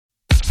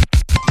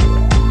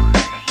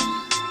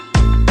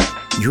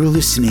You're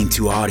listening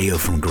to audio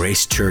from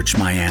Grace Church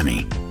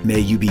Miami. May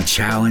you be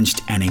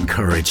challenged and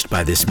encouraged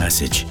by this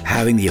message,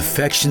 having the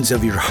affections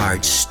of your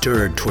heart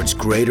stirred towards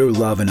greater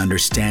love and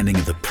understanding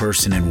of the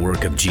person and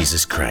work of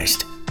Jesus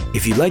Christ.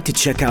 If you'd like to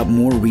check out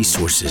more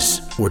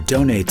resources or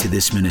donate to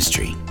this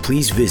ministry,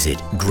 please visit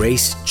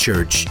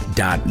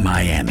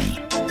gracechurch.miami.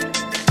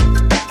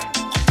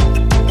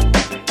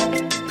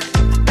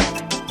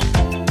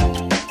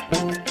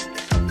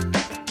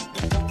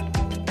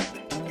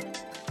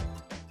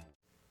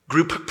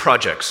 Group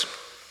projects.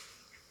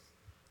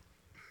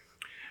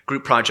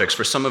 Group projects.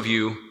 For some of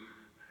you,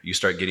 you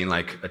start getting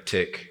like a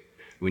tick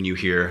when you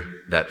hear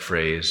that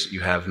phrase.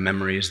 You have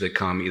memories that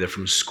come either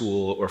from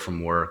school or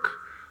from work.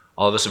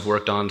 All of us have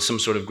worked on some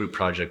sort of group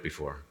project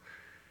before.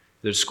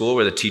 There's school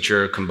where the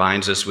teacher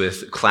combines us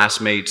with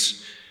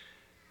classmates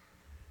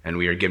and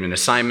we are given an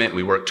assignment,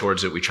 we work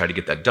towards it, we try to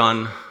get that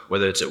done.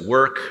 Whether it's at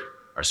work,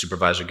 our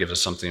supervisor gives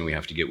us something we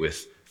have to get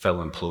with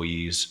fellow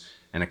employees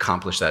and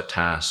accomplish that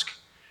task.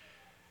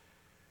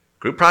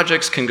 Group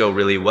projects can go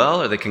really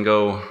well or they can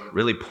go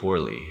really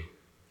poorly.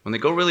 When they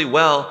go really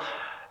well,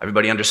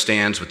 everybody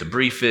understands what the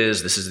brief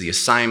is, this is the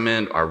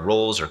assignment, our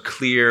roles are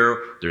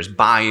clear, there's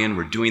buy-in,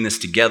 we're doing this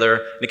together,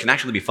 and it can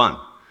actually be fun.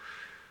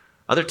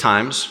 Other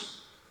times,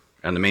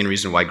 and the main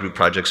reason why group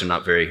projects are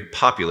not very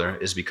popular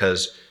is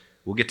because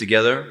we'll get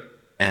together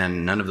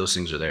and none of those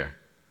things are there.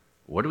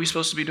 What are we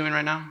supposed to be doing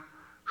right now?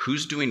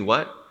 Who's doing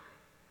what?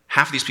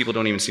 Half of these people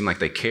don't even seem like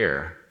they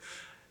care.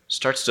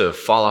 Starts to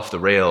fall off the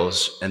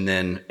rails, and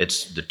then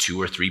it's the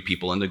 2 or 3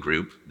 people in the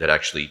group that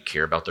actually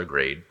care about their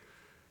grade.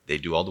 They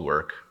do all the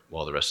work,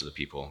 while the rest of the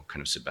people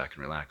kind of sit back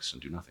and relax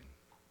and do nothing.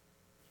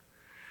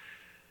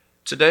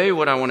 Today,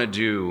 what I want to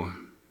do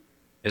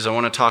is I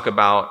want to talk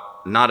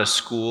about not a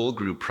school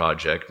group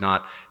project,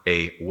 not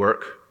a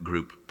work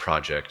group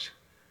project,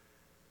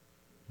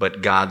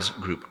 but God's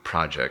group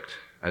project.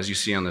 As you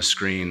see on the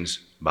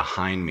screens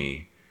behind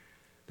me,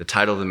 the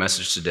title of the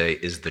message today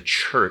is The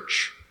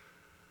Church,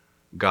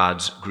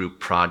 God's group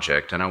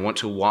project. And I want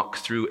to walk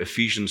through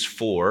Ephesians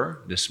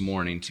 4 this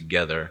morning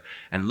together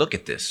and look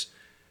at this.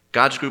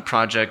 God's group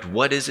project,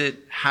 what is it?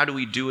 How do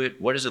we do it?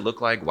 What does it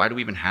look like? Why do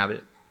we even have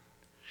it?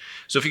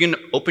 So if you can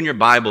open your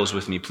Bibles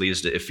with me,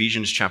 please, to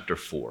Ephesians chapter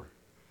 4.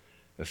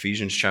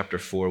 Ephesians chapter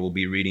 4, we'll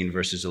be reading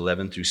verses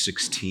 11 through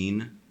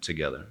 16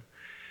 together.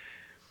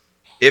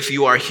 If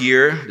you are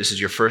here, this is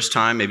your first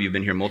time, maybe you've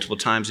been here multiple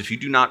times. If you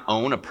do not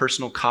own a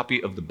personal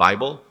copy of the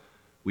Bible,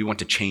 we want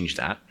to change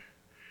that.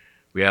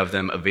 We have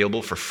them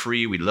available for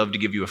free. We'd love to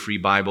give you a free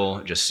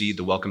Bible. Just see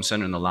the Welcome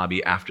Center in the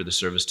lobby after the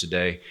service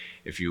today.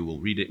 If you will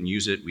read it and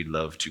use it, we'd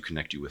love to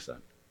connect you with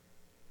that.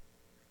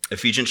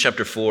 Ephesians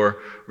chapter 4,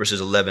 verses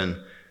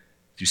 11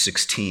 through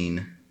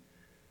 16.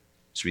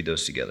 Let's read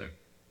those together.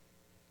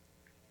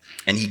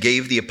 And he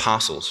gave the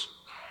apostles,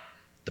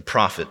 the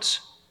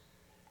prophets,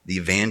 the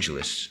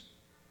evangelists,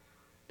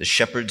 the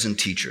shepherds and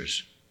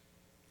teachers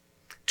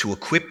to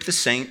equip the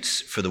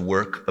saints for the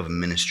work of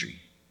ministry,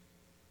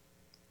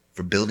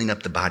 for building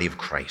up the body of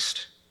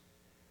Christ,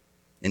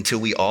 until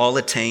we all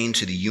attain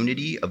to the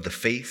unity of the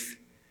faith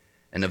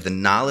and of the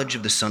knowledge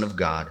of the Son of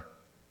God,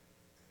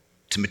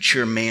 to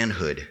mature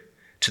manhood,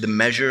 to the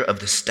measure of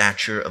the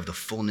stature of the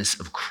fullness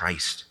of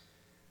Christ,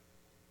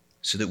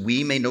 so that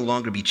we may no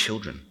longer be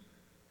children,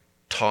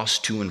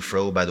 tossed to and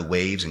fro by the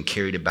waves and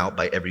carried about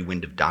by every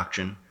wind of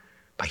doctrine,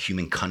 by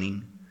human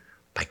cunning,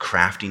 by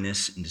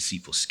craftiness and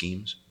deceitful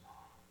schemes.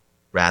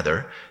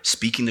 Rather,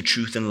 speaking the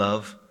truth in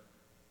love,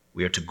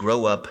 we are to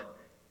grow up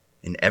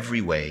in every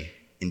way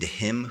into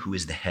him who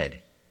is the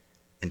head,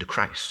 into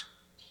Christ,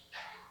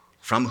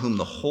 from whom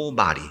the whole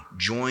body,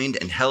 joined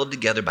and held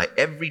together by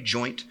every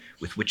joint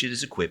with which it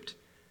is equipped,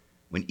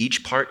 when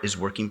each part is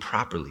working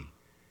properly,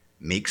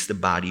 makes the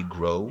body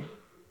grow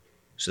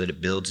so that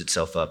it builds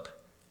itself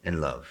up in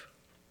love.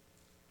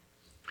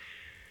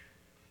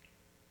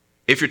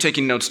 If you're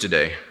taking notes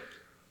today,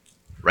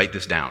 write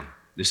this down.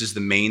 This is the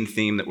main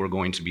theme that we're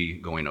going to be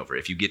going over.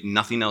 If you get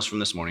nothing else from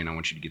this morning, I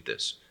want you to get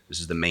this. This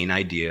is the main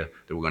idea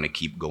that we're going to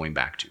keep going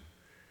back to.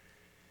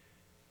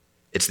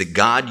 It's that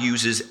God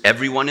uses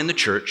everyone in the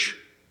church,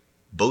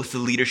 both the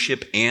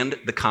leadership and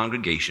the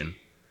congregation,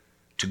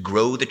 to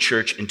grow the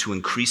church into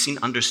increasing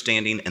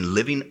understanding and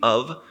living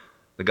of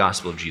the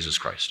gospel of Jesus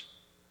Christ.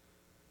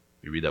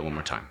 We read that one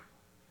more time.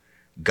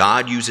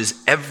 God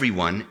uses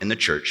everyone in the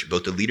church,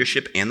 both the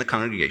leadership and the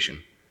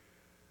congregation,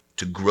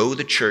 to grow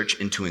the church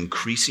into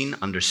increasing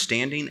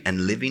understanding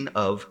and living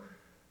of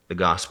the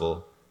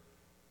gospel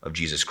of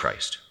Jesus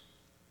Christ.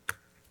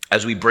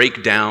 As we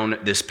break down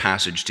this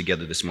passage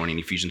together this morning,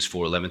 Ephesians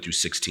 4, 11 through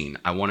 16,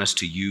 I want us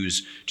to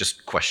use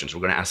just questions. We're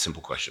going to ask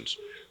simple questions.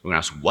 We're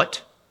going to ask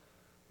what,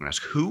 we're going to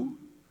ask who,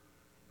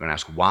 we're going to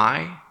ask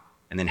why,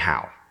 and then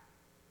how.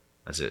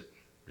 That's it.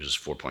 There's just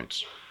 4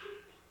 points.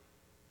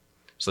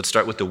 So let's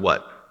start with the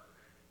what.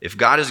 If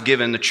God has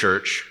given the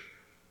church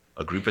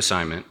a group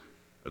assignment,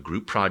 a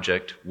group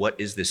project, what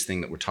is this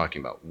thing that we're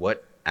talking about?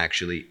 What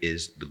actually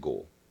is the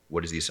goal?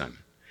 What is the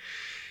assignment?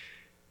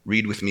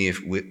 Read with me,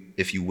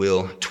 if you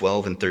will,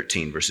 12 and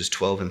 13, verses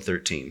 12 and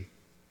 13.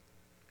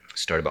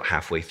 Start about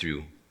halfway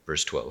through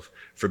verse 12.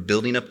 For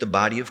building up the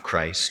body of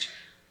Christ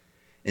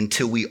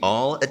until we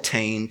all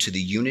attain to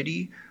the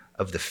unity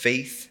of the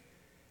faith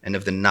and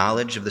of the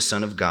knowledge of the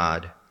Son of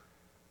God,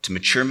 to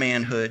mature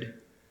manhood,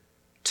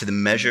 to the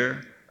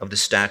measure of the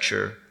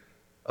stature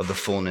of the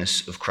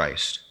fullness of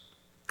Christ.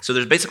 So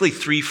there's basically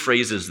three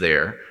phrases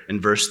there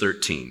in verse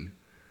 13.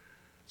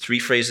 Three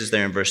phrases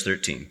there in verse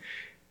 13.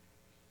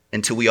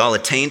 Until we all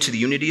attain to the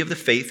unity of the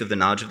faith of the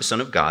knowledge of the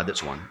Son of God,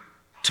 that's one.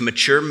 To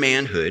mature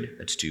manhood,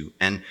 that's two.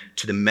 And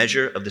to the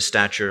measure of the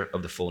stature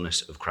of the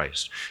fullness of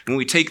Christ. And when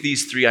we take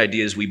these three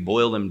ideas, we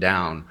boil them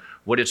down.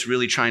 What it's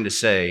really trying to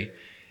say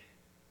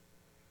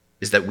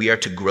is that we are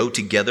to grow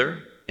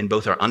together in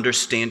both our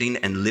understanding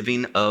and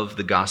living of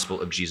the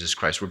gospel of Jesus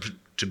Christ. We're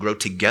to grow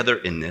together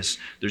in this.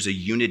 There's a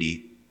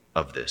unity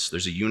of this.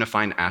 There's a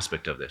unifying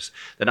aspect of this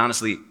that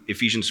honestly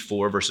Ephesians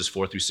 4 verses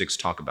 4 through 6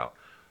 talk about.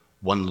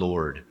 One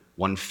Lord,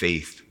 one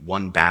faith,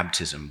 one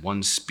baptism,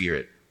 one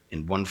Spirit,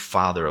 and one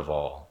Father of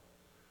all.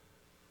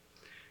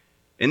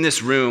 In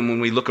this room, when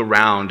we look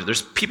around,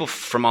 there's people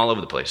from all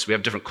over the place. We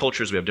have different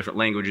cultures, we have different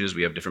languages,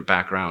 we have different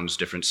backgrounds,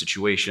 different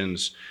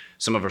situations.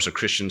 Some of us are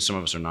Christians, some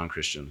of us are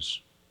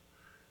non-Christians.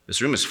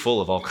 This room is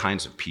full of all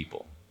kinds of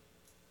people.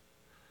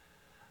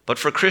 But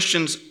for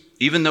Christians,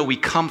 even though we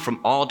come from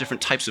all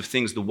different types of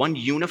things, the one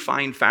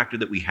unifying factor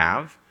that we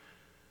have,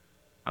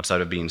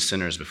 outside of being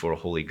sinners before a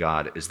holy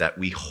God, is that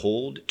we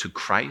hold to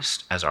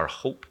Christ as our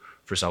hope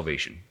for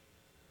salvation.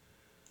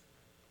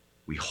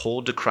 We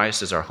hold to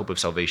Christ as our hope of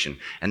salvation.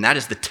 And that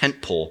is the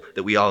tent pole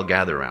that we all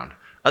gather around.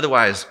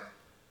 Otherwise,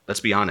 let's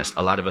be honest,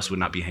 a lot of us would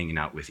not be hanging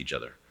out with each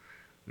other.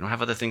 We don't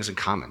have other things in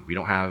common. We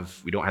don't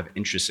have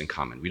interests in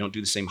common. We don't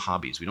do the same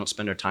hobbies. We don't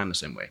spend our time the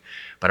same way.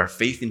 But our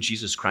faith in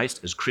Jesus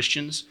Christ as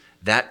Christians,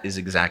 that is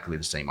exactly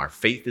the same. Our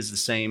faith is the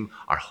same.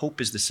 Our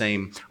hope is the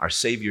same. Our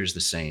Savior is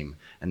the same.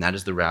 And that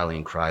is the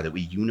rallying cry that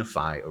we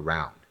unify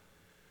around.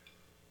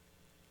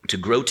 To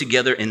grow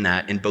together in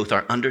that, in both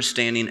our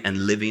understanding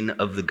and living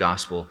of the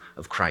gospel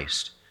of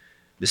Christ.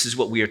 This is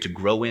what we are to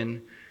grow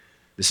in.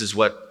 This is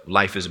what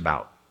life is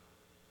about.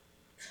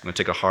 I'm going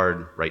to take a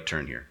hard right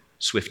turn here.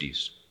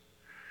 Swifties.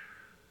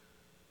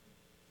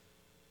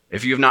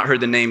 If you have not heard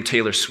the name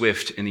Taylor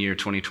Swift in the year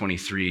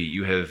 2023,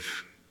 you have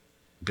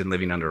been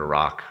living under a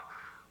rock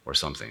or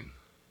something.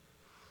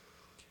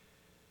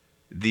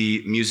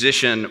 The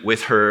musician,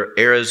 with her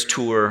Eras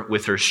tour,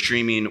 with her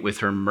streaming, with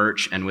her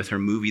merch, and with her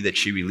movie that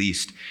she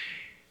released,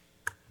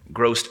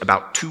 grossed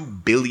about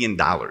 $2 billion in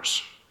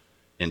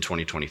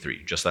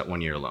 2023, just that 1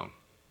 year alone.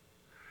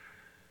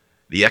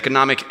 The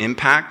economic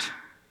impact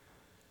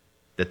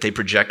that they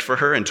project for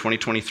her in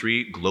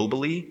 2023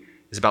 globally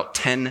is about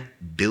 $10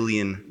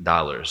 billion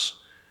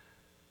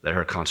that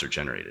her concert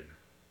generated.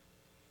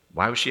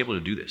 Why was she able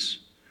to do this?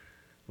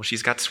 Well,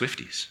 she's got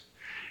Swifties.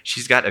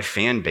 She's got a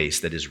fan base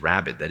that is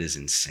rabid, that is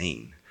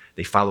insane.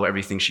 They follow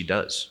everything she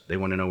does. They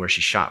want to know where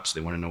she shops. They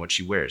want to know what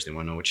she wears. They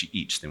want to know what she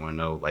eats. They want to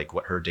know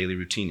what her daily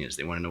routine is.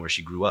 They want to know where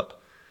she grew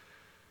up.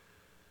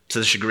 To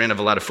the chagrin of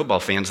a lot of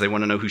football fans, they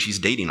want to know who she's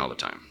dating all the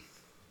time.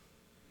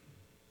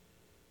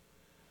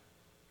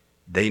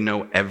 They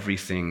know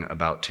everything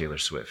about Taylor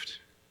Swift.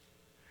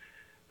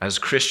 As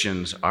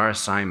Christians, our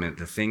assignment,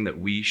 the thing that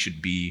we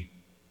should be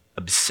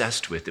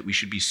obsessed with, that we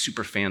should be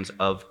super fans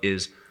of,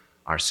 is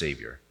our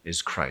Savior,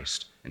 is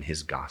Christ and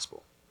his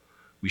gospel.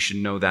 We should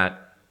know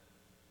that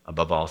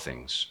above all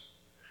things.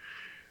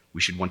 We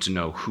should want to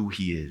know who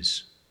he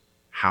is,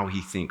 how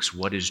he thinks,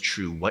 what is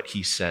true, what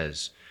he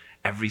says,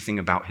 everything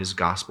about his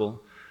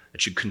gospel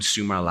that should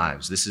consume our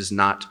lives. This is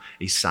not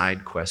a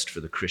side quest for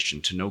the Christian.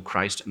 To know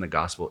Christ and the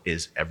gospel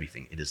is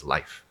everything. It is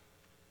life.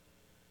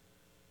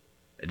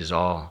 It is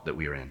all that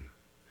we are in.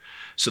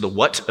 So the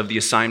what of the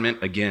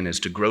assignment, again, is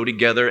to grow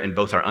together in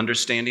both our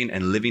understanding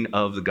and living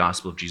of the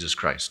gospel of Jesus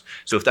Christ.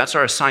 So if that's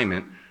our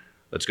assignment,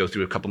 let's go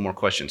through a couple more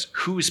questions.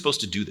 Who is supposed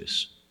to do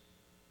this?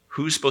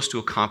 Who's supposed to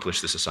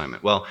accomplish this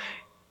assignment? Well,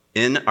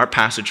 in our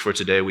passage for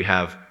today, we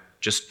have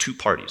just two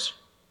parties.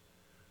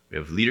 We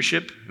have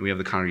leadership and we have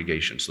the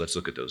congregation. So let's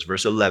look at those.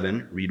 Verse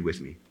 11, read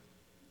with me.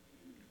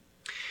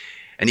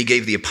 And he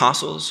gave the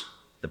apostles,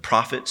 the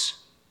prophets,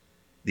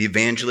 the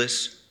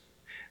evangelists,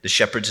 the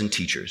shepherds and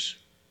teachers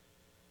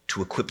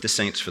to equip the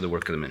saints for the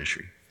work of the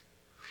ministry.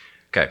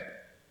 Okay,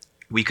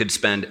 we could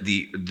spend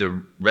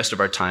the rest of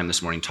our time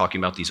this morning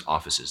talking about these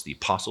offices, the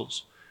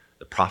apostles,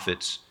 the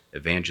prophets,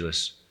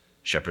 evangelists,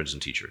 shepherds,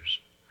 and teachers.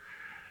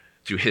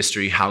 Through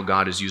history, how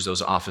God has used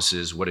those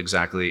offices,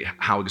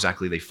 how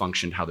exactly they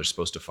functioned, how they're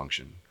supposed to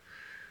function.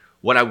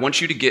 What I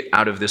want you to get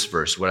out of this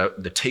verse,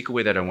 the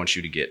takeaway that I want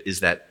you to get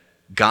is that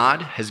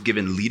God has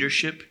given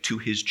leadership to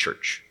his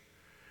church.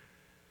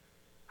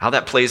 How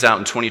that plays out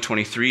in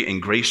 2023 in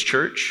Grace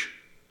Church,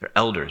 they're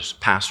elders,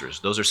 pastors.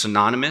 Those are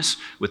synonymous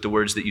with the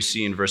words that you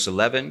see in verse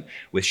 11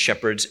 with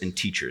shepherds and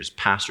teachers,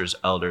 pastors,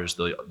 elders.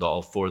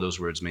 All four of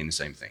those words mean the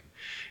same thing.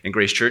 In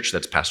Grace Church,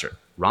 that's Pastor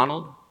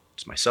Ronald,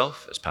 it's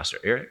myself, that's Pastor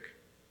Eric.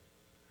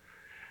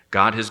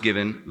 God has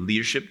given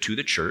leadership to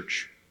the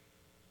church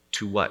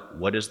to what?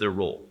 What is their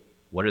role?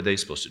 What are they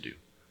supposed to do?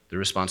 Their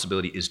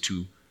responsibility is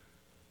to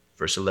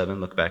Verse 11,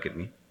 look back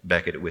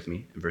at it with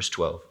me. In verse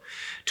 12,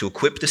 to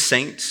equip the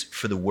saints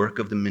for the work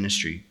of the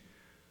ministry,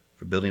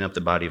 for building up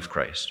the body of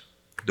Christ.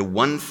 The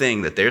one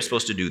thing that they're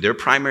supposed to do, their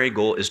primary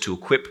goal is to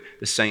equip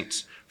the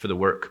saints for the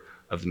work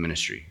of the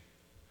ministry.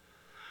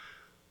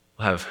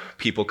 We'll have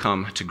people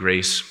come to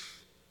Grace,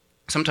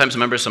 sometimes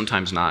members,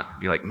 sometimes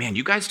not, be like, man,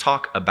 you guys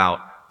talk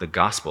about the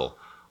gospel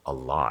a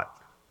lot.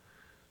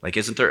 Like,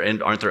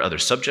 aren't there other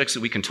subjects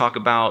that we can talk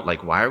about?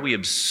 Like, why are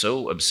we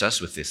so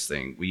obsessed with this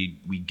thing? We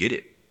get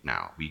it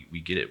now.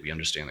 We get it. We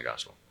understand the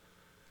gospel.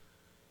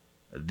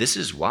 This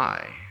is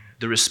why.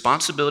 The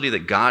responsibility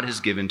that God has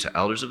given to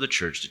elders of the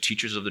church, to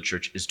teachers of the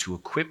church, is to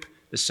equip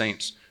the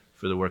saints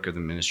for the work of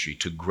the ministry,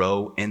 to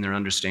grow in their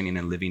understanding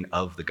and living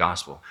of the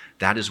gospel.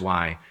 That is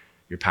why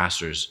your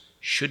pastors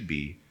should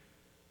be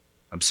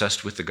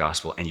obsessed with the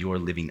gospel and you are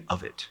living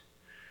of it.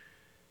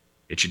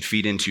 It should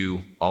feed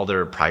into all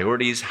their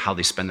priorities, how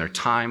they spend their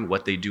time,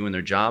 what they do in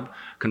their job.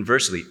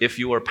 Conversely, if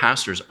your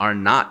pastors are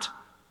not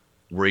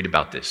worried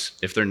about this,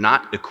 if they're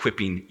not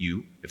equipping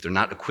you, if they're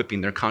not equipping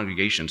their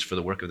congregations for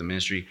the work of the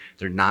ministry,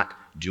 they're not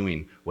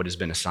doing what has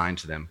been assigned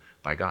to them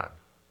by God.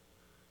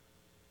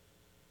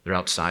 They're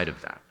outside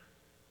of that.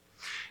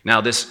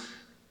 Now, this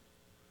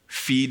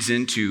feeds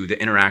into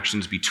the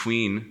interactions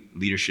between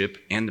leadership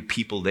and the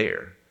people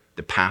there,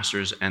 the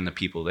pastors and the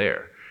people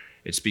there.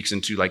 It speaks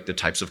into like the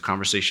types of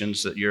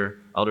conversations that your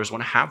elders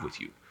want to have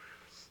with you.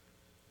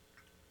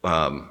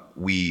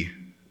 We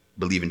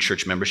believe in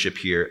church membership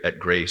here at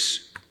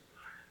Grace.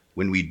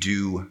 When we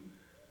do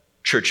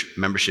church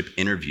membership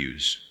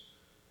interviews,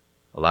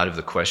 some of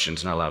the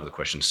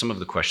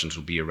questions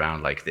will be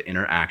around like the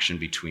interaction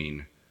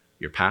between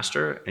your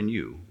pastor and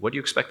you. What do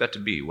you expect that to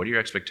be? What are your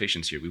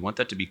expectations here? We want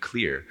that to be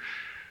clear.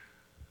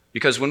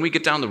 Because when we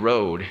get down the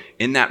road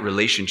in that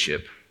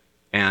relationship,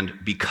 and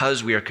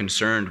because we are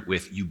concerned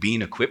with you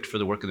being equipped for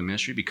the work of the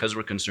ministry, because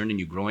we're concerned in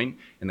you growing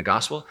in the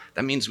gospel,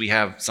 that means we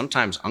have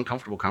sometimes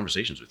uncomfortable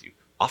conversations with you,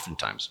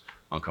 oftentimes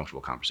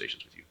uncomfortable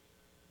conversations with you.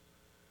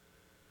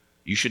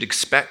 You should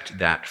expect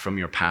that from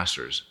your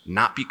pastors,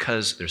 not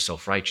because they're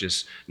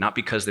self-righteous, not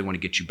because they want to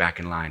get you back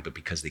in line, but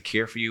because they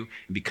care for you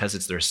and because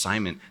it's their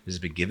assignment that has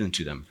been given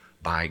to them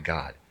by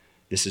God.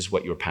 This is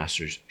what your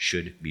pastors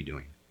should be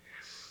doing.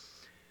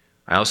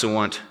 I also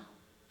want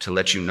to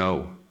let you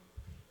know,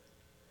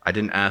 I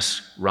didn't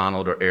ask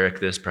Ronald or Eric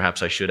this,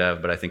 perhaps I should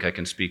have, but I think I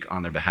can speak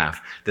on their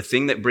behalf. The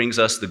thing that brings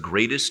us the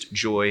greatest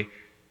joy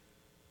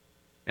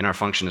in our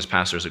function as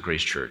pastors at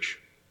Grace Church,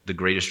 the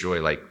greatest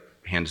joy, like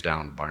hands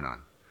down, bar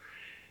none,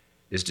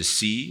 is to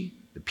see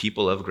the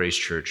people of Grace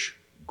Church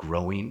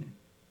growing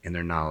in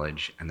their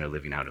knowledge and their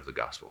living out of the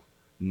gospel.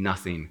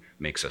 Nothing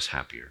makes us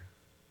happier.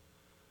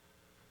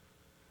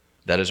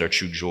 That is our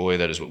true joy.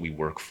 That is what we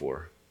work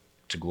for,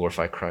 to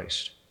glorify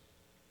Christ.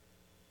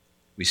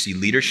 We see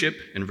leadership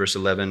in verse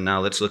 11. Now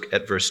let's look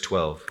at verse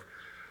 12.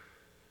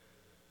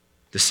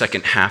 The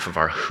second half of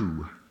our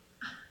who.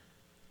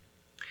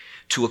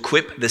 To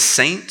equip the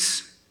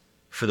saints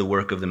for the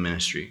work of the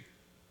ministry,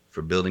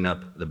 for building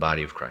up the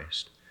body of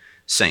Christ.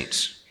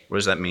 Saints. What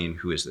does that mean?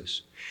 Who is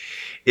this?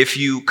 If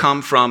you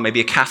come from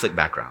maybe a Catholic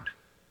background,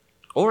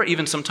 or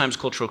even sometimes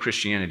cultural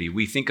Christianity,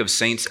 we think of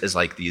saints as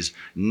like these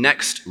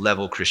next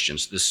level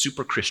Christians, the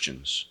super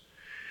Christians,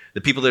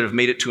 the people that have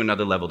made it to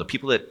another level, the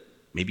people that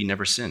maybe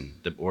never sin,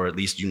 or at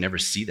least you never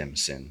see them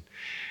sin.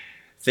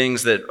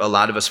 Things that a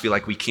lot of us feel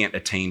like we can't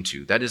attain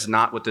to. That is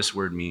not what this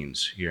word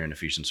means here in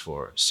Ephesians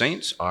 4.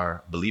 Saints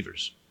are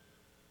believers,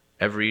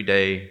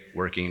 everyday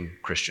working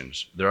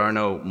Christians. There are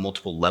no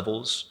multiple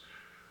levels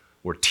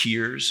or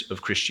tiers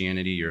of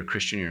Christianity. You're a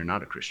Christian, you're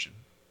not a Christian.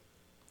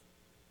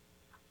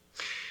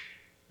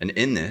 And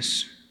in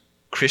this,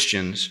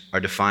 Christians are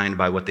defined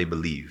by what they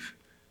believe.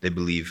 They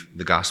believe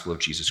the gospel of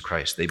Jesus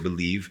Christ. They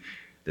believe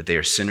that they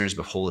are sinners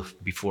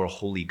before a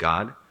holy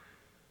God.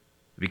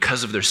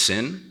 Because of their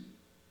sin,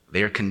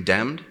 they are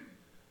condemned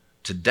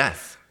to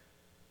death.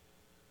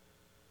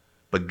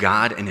 But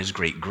God, in his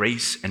great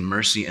grace and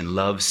mercy and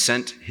love,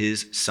 sent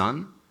his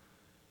Son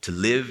to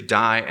live,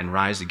 die, and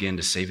rise again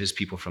to save his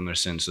people from their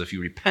sins. So if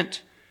you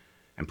repent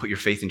and put your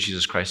faith in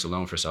Jesus Christ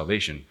alone for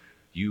salvation,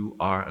 you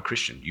are a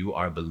Christian. You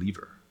are a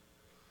believer.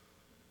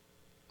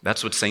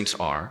 That's what saints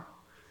are.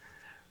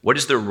 What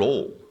is their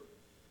role?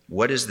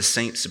 What is the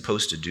saint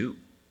supposed to do?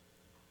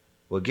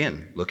 Well,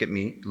 again, look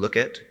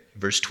at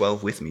verse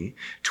 12 with me.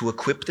 To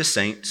equip the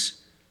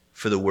saints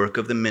for the work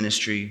of the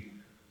ministry,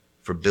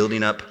 for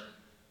building up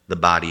the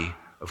body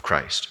of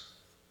Christ.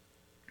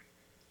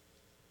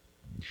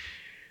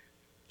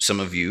 Some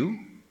of you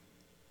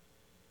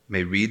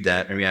may read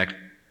that and react,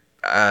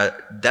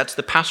 that's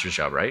the pastor's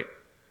job, right?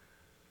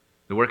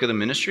 The work of the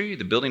ministry,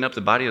 the building up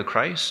the body of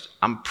Christ.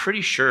 I'm pretty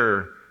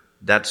sure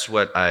that's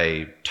what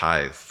I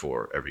tithe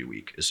for every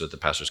week, is so that the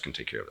pastors can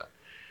take care of that.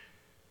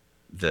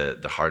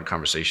 The hard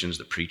conversations,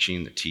 the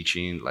preaching, the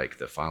teaching, like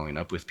the following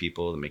up with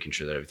people, the making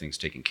sure that everything's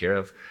taken care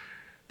of,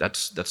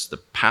 that's the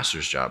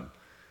pastor's job.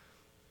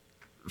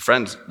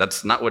 Friends,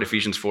 that's not what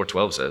Ephesians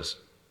 4:12 says.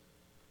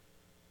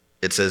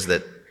 It says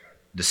that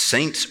the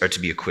saints are to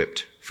be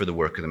equipped for the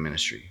work of the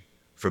ministry,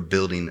 for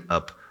building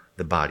up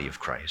the body of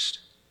Christ.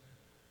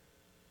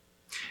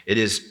 It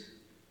is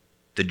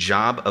the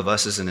job of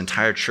us as an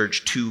entire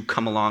church to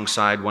come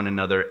alongside one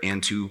another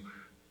and to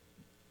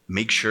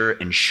make sure,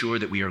 ensure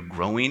that we are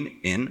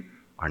growing in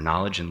our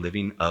knowledge and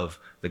living of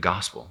the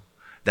gospel.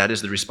 That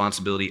is the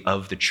responsibility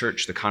of the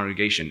church, the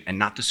congregation, and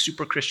not the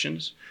super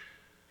Christians,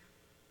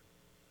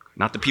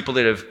 not the people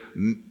that have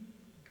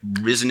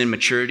risen in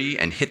maturity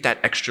and hit that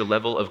extra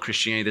level of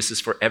Christianity. This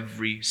is for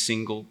every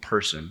single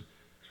person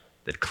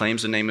that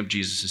claims the name of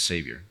Jesus as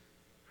Savior.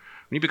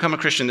 When you become a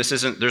Christian,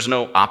 there's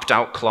no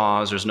opt-out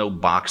clause, there's no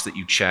box that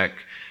you check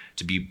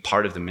to be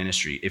part of the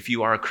ministry. If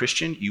you are a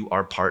Christian, you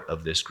are part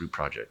of this group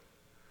project.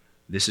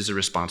 This is a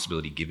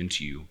responsibility given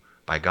to you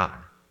by God.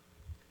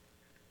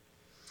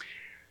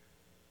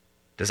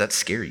 Does that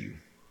scare you?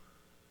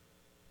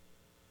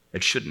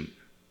 It shouldn't.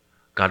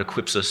 God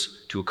equips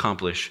us to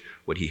accomplish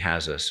what he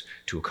has us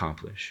to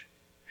accomplish.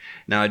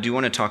 Now, I do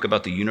want to talk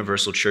about the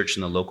universal church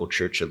and the local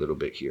church a little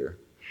bit here,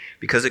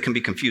 because it can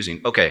be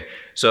confusing. Okay,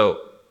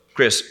 so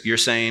Chris, you're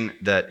saying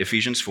that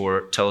Ephesians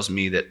 4 tells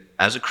me that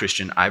as a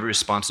Christian, I have a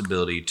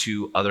responsibility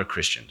to other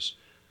Christians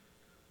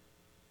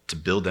to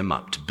build them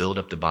up, to build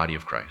up the body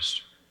of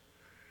Christ.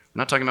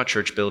 We're not talking about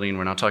church building.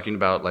 We're not talking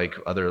about like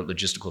other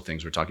logistical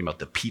things. We're talking about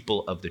the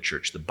people of the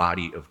church, the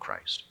body of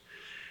Christ.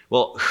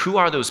 Well, who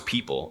are those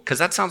people? Because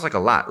that sounds like a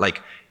lot.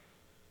 Like,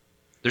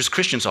 there's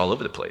Christians all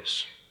over the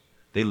place.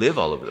 They live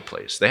all over the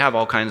place. They have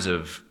all kinds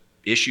of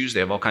issues. They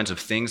have all kinds of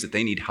things that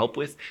they need help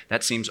with.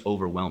 That seems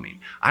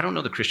overwhelming. I don't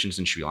know the Christians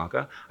in Sri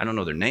Lanka. I don't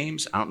know their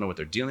names. I don't know what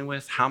they're dealing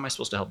with. How am I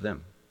supposed to help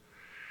them?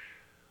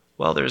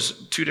 Well,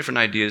 there's two different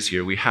ideas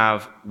here. We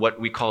have what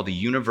we call the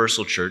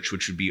universal church,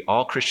 which would be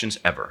all Christians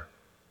ever.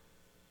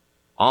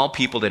 All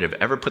people that have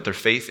ever put their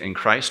faith in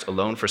Christ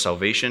alone for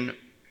salvation,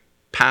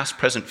 past,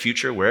 present,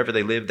 future, wherever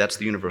they live, that's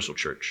the universal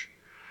church.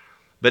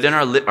 But in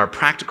our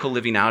practical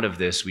living out of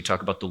this, we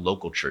talk about the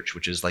local church,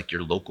 which is like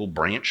your local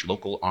branch,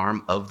 local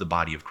arm of the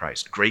body of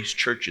Christ. Grace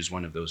Church is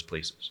one of those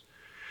places.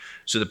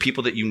 So the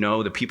people that you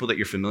know, the people that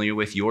you're familiar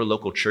with, your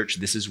local church,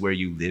 this is where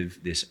you live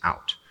this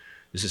out.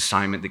 This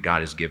assignment that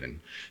God has given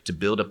to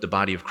build up the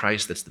body of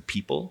Christ. That's the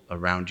people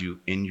around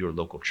you in your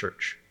local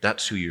church.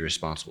 That's who you're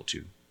responsible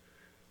to.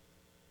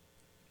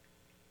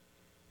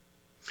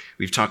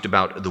 We've talked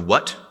about the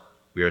what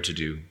we are to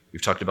do.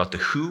 We've talked about the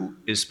who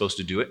is supposed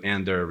to do it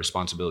and their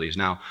responsibilities.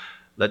 Now,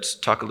 let's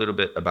talk a little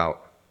bit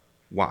about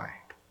why.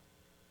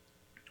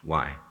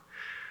 Why?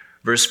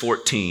 Verse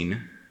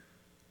 14.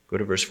 Go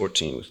to verse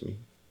 14 with me.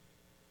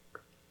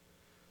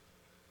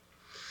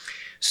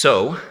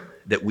 So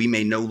that we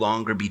may no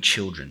longer be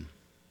children,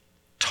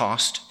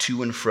 tossed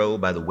to and fro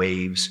by the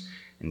waves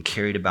and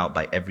carried about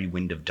by every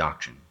wind of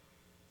doctrine,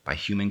 by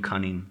human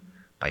cunning,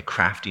 by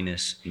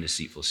craftiness and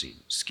deceitful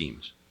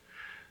schemes.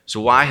 So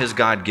why has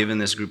God given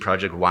this group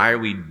project? Why are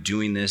we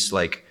doing this?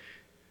 Like,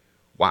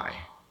 why?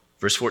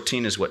 Verse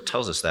 14 is what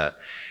tells us that.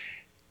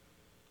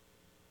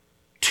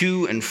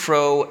 To and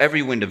fro,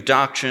 every wind of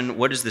doctrine.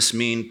 What does this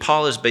mean?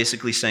 Paul is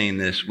basically saying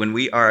this. When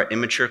we are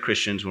immature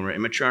Christians, when we're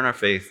immature in our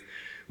faith,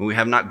 when we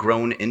have not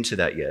grown into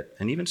that yet,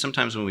 and even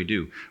sometimes when we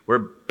do, we're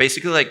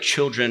basically like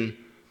children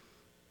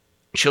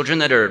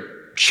that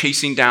are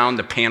chasing down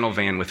the panel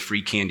van with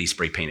free candy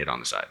spray painted on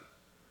the side.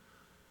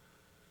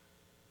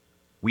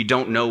 We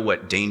don't know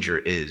what danger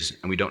is,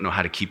 and we don't know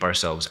how to keep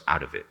ourselves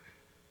out of it.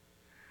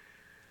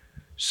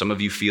 Some of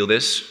you feel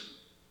this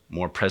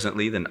more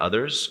presently than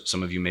others.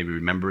 Some of you maybe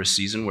remember a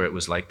season where it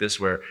was like this,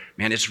 where,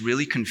 man, it's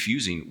really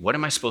confusing. What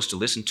am I supposed to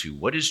listen to?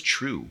 What is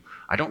true?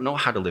 I don't know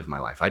how to live my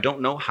life. I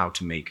don't know how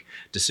to make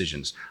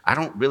decisions. I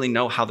don't really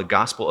know how the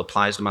gospel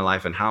applies to my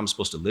life and how I'm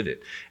supposed to live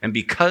it. And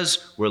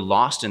because we're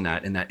lost in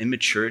that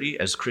immaturity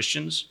as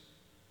Christians,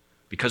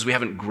 because we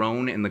haven't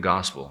grown in the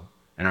gospel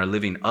and are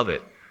living of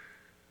it,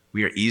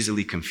 we are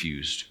easily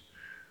confused.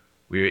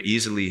 We are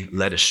easily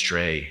led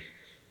astray.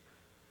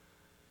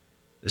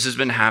 This has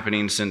been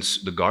happening since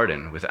the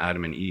garden with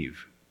Adam and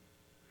Eve.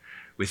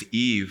 With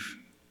Eve,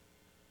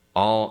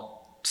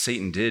 all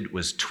Satan did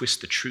was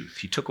twist the truth.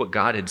 He took what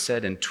God had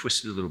said and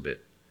twisted it a little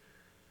bit.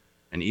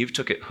 And Eve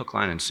took it hook,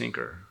 line, and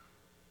sinker.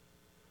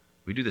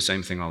 We do the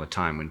same thing all the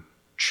time. When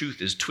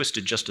truth is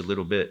twisted just a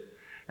little bit,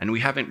 and we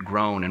haven't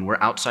grown, and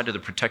we're outside of the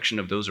protection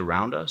of those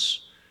around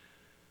us,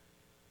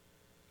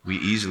 we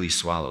easily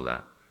swallow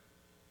that.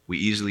 We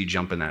easily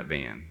jump in that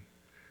van.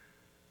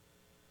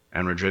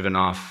 And we're driven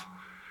off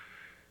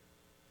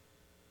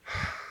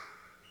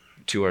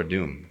to our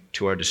doom,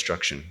 to our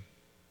destruction.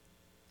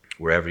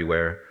 We're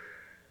everywhere,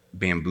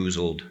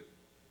 bamboozled.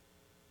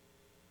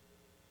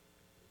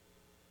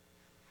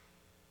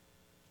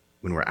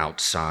 When we're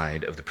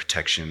outside of the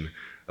protection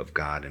of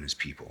God and his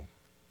people.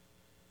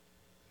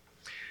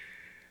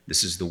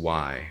 This is the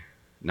why.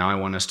 Now I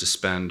want us to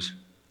spend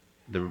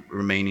the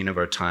remaining of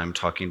our time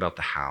talking about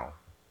the how.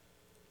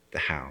 The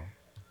how.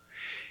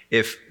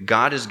 If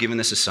God has given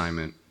this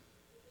assignment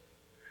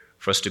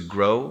for us to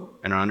grow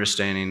in our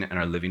understanding and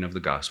our living of the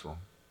gospel,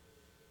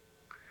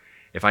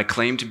 if I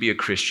claim to be a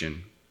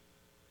Christian,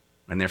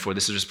 and therefore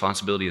this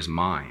responsibility is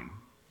mine,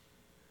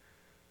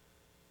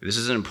 If this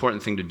is an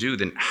important thing to do,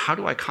 then how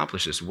do I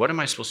accomplish this? What am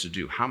I supposed to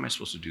do? How am I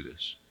supposed to do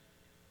this?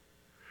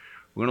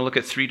 We're going to look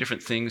at 3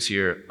 different things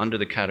here under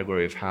the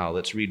category of how.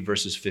 Let's read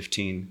verses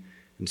 15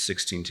 and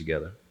 16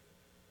 together.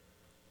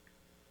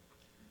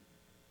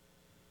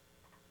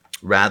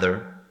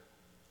 Rather,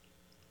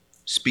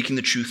 speaking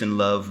the truth in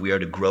love, we are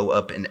to grow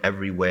up in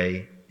every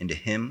way into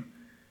him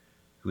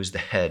who is the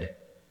head,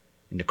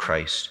 into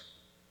Christ,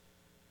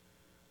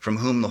 from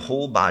whom the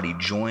whole body,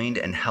 joined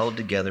and held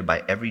together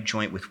by every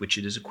joint with which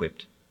it is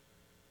equipped,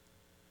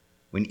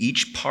 when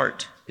each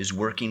part is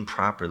working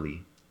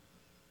properly,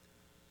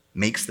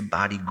 makes the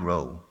body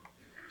grow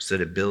so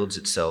that it builds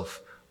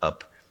itself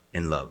up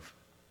in love.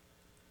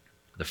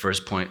 The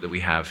first point that we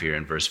have here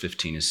in verse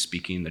 15 is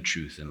speaking the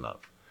truth in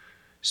love.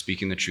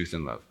 Speaking the truth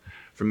in love.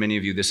 For many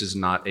of you, this is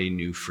not a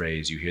new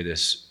phrase. You hear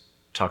this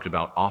talked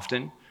about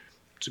often.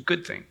 It's a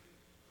good thing.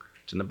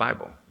 It's in the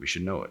Bible. We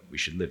should know it. We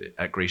should live it.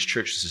 At Grace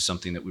Church, this is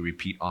something that we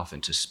repeat often,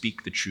 to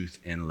speak the truth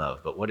in love.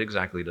 But what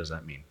exactly does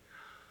that mean?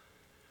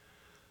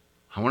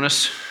 I want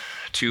us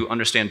to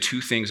understand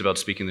 2 things about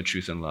speaking the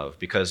truth in love,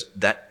 because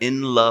that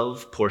in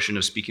love portion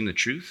of speaking the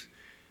truth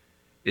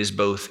is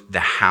both the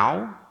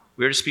how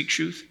we are to speak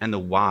truth and the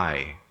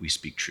why we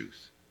speak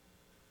truth.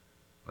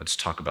 Let's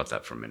talk about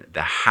that for a minute.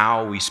 The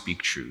how we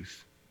speak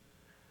truth.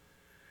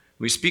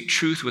 We speak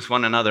truth with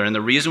one another, and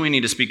the reason we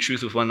need to speak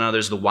truth with one another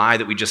is the why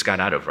that we just got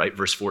out of, right?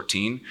 Verse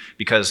 14,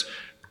 because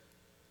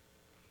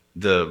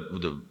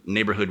the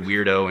neighborhood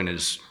weirdo in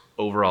his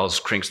overalls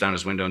cranks down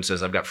his window and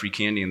says, I've got free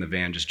candy in the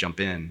van, just jump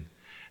in.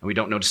 And we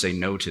don't know to say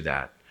no to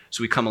that.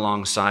 So we come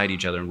alongside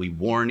each other and we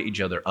warn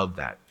each other of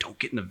that. Don't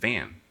get in the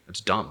van.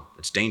 That's dumb.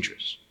 That's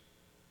dangerous.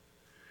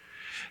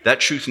 That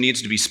truth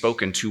needs to be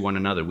spoken to one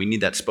another. We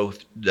need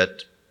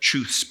that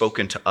truth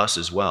spoken to us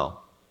as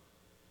well.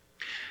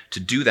 To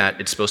do that,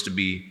 it's supposed to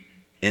be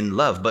in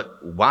love.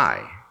 But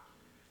why?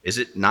 Is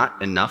it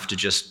not enough to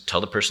just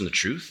tell the person the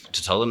truth?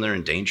 To tell them they're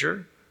in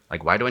danger?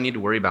 Like, why do I need to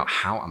worry about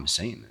how I'm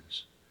saying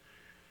this?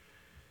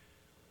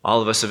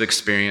 All of us have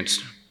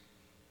experienced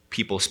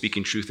people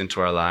speaking truth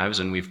into our lives,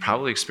 and we've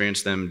probably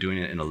experienced them doing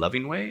it in a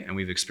loving way, and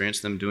we've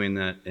experienced them doing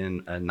that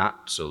in a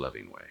not so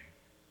loving way.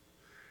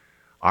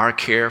 Our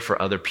care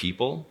for other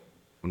people,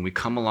 when we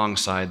come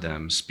alongside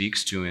them,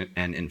 speaks to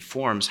and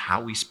informs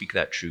how we speak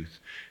that truth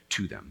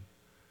to them.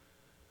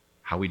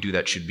 How we do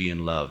that should be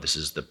in love. This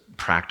is the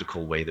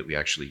practical way that we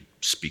actually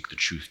speak the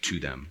truth to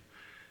them.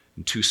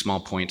 And 2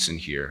 small points in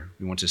here.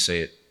 We want to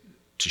say it,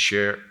 to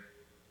share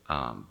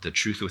the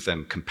truth with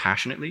them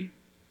compassionately.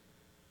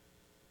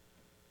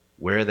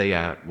 Where are they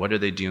at? What are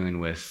they dealing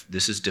with?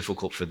 This is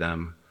difficult for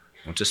them.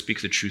 I want to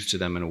speak the truth to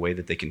them in a way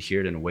that they can hear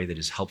it in a way that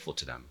is helpful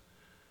to them,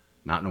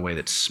 not in a way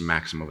that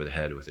smacks them over the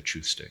head with a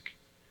truth stick.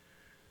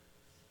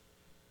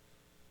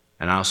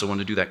 And I also want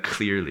to do that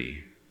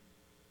clearly.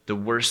 The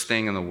worst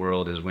thing in the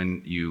world is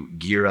when you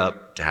gear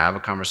up to have a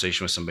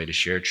conversation with somebody, to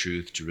share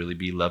truth, to really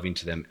be loving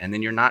to them, and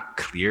then you're not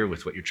clear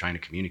with what you're trying to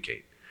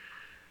communicate.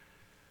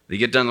 They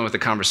get done with the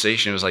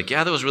conversation, it was like,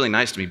 yeah, that was really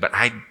nice to me, but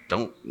I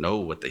don't know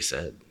what they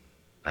said.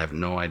 I have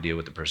no idea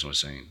what the person was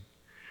saying.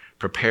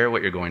 Prepare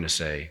what you're going to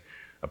say.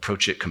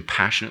 Approach it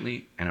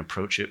compassionately and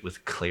approach it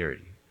with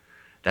clarity.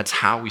 That's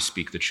how we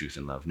speak the truth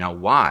in love. Now,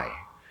 why?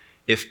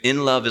 If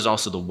in love is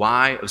also the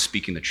why of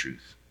speaking the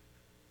truth.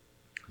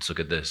 Let's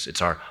look at this.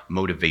 It's our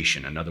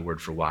motivation. Another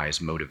word for why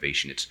is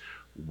motivation. It's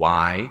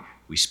why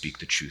we speak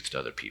the truth to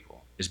other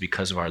people. Is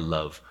because of our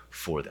love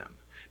for them.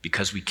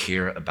 Because we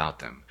care about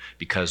them,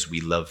 because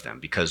we love them,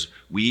 because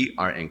we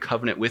are in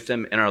covenant with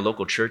them in our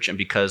local church, and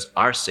because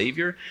our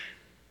Savior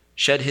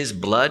shed his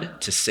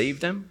blood to save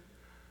them.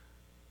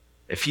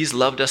 If he's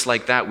loved us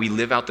like that, we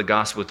live out the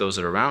gospel with those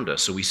that are around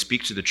us. So we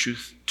speak to the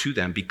truth to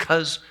them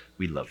because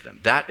we love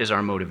them. That is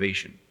our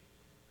motivation.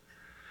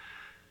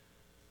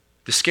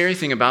 The scary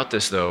thing about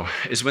this, though,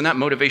 is when that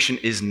motivation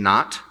is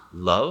not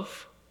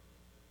love,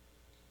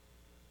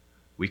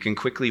 we can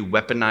quickly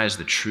weaponize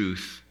the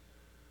truth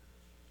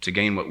to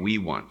gain what we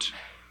want.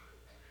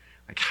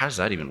 Like, how does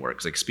that even work?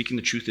 It's like speaking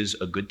the truth is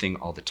a good thing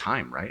all the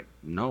time, right?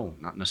 No,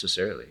 not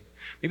necessarily.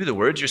 Maybe the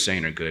words you're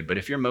saying are good, but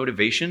if your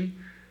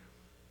motivation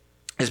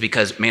is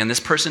because, man, this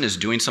person is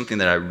doing something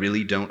that I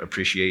really don't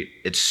appreciate,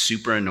 it's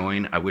super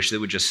annoying, I wish they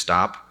would just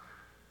stop,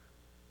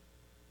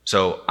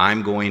 so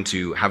I'm going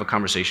to have a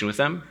conversation with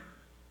them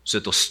so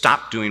that they'll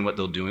stop doing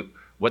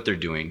what they're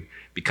doing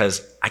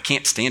because I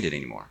can't stand it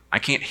anymore. I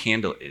can't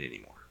handle it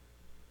anymore.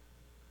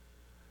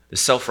 The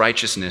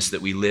self-righteousness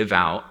that we live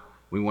out,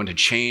 we want to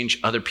change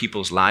other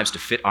people's lives to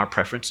fit our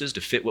preferences,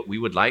 to fit what we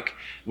would like.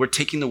 We're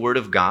taking the word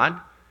of God,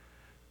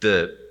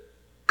 the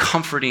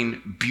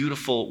comforting,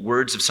 beautiful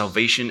words of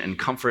salvation and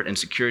comfort and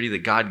security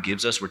that God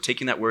gives us. We're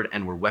taking that word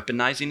and we're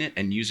weaponizing it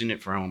and using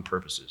it for our own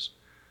purposes.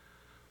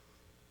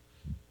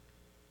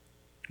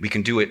 We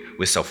can do it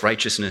with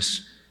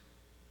self-righteousness.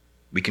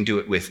 We can do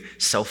it with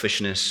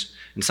selfishness.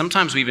 And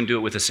sometimes we even do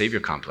it with a savior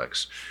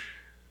complex.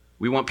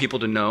 We want people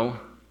to know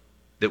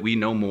that we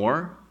know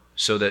more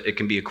so that it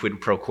can be a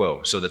quid pro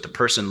quo, so that the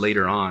person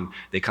later on,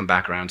 they come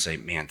back around and say,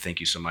 man, thank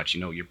you so much.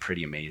 You know, you're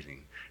pretty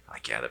amazing. I'm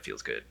like, yeah, that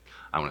feels good.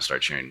 I want to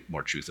start sharing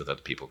more truth with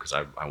other people because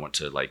I want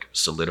to like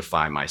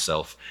solidify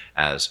myself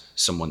as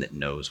someone that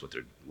knows what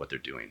they're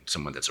doing,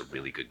 someone that's a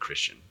really good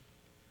Christian.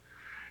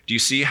 Do you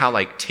see how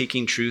like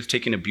taking truth,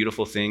 taking a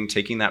beautiful thing,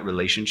 taking that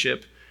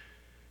relationship,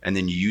 and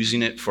then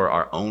using it for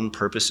our own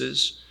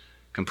purposes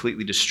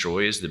completely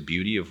destroys the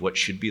beauty of what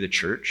should be the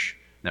church,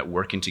 that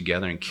working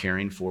together and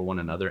caring for one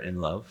another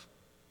in love?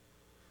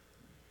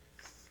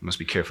 We must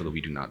be careful that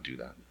we do not do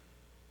that.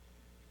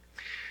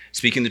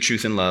 Speaking the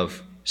truth in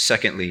love.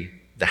 Secondly,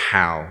 the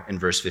how in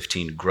verse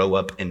 15, grow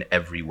up in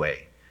every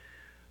way.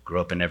 Grow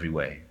up in every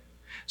way.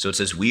 So it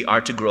says, we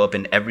are to grow up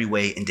in every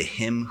way into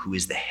him who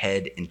is the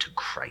head, into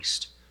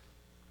Christ.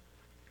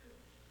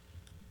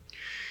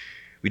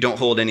 We don't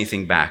hold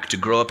anything back. To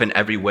grow up in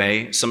every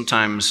way,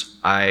 sometimes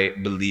I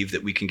believe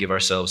that we can give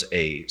ourselves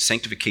a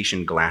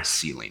sanctification glass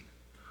ceiling.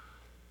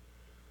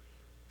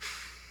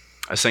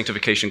 A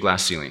sanctification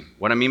glass ceiling.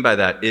 What I mean by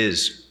that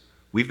is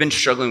we've been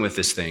struggling with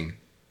this thing,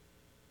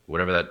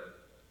 whatever that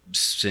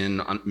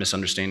sin,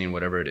 misunderstanding,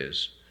 whatever it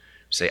is.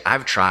 Say,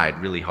 I've tried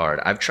really hard.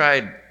 I've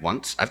tried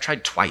once. I've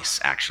tried twice,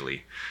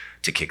 actually,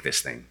 to kick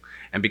this thing.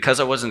 And because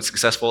I wasn't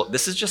successful,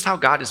 this is just how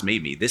God has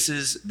made me. This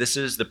is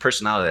the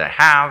personality that I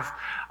have.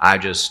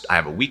 I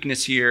have a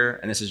weakness here,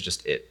 and this is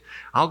just it.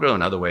 I'll grow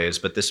in other ways,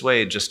 but this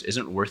way it just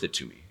isn't worth it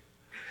to me.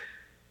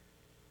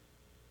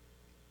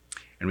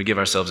 And we give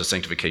ourselves a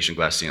sanctification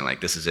glass ceiling, like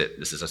this is it.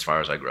 This is as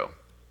far as I grow.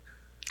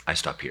 I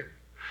stop here.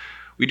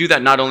 We do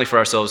that not only for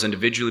ourselves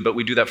individually, but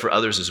we do that for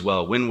others as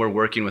well. When we're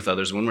working with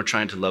others, when we're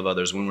trying to love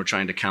others, when we're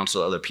trying to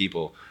counsel other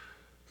people,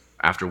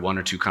 after one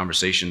or two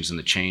conversations and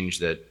the change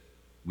that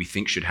we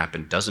think should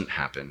happen doesn't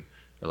happen,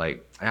 we're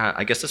like,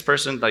 I guess this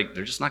person, like,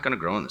 they're just not going to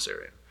grow in this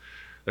area.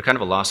 They're kind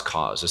of a lost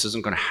cause. This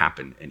isn't going to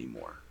happen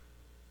anymore.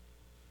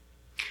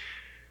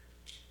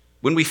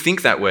 When we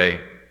think that way,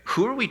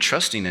 who are we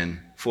trusting in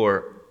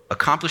for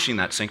accomplishing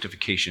that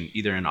sanctification,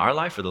 either in our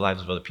life or the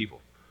lives of other people?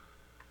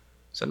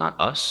 Is that not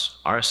us,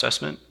 our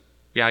assessment?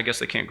 Yeah, I guess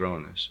they can't grow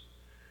in this.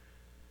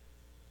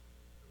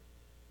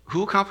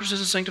 Who accomplishes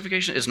the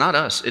sanctification? It's not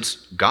us,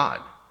 it's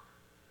God.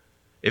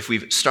 If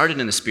we've started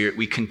in the Spirit,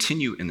 we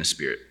continue in the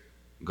Spirit.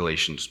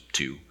 Galatians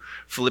 2.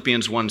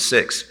 Philippians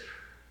 1:6.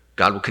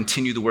 God will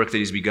continue the work that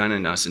he's begun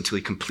in us until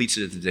he completes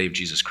it at the day of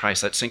Jesus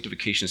Christ. That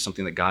sanctification is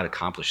something that God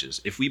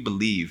accomplishes. If we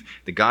believe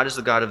that God is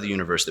the God of the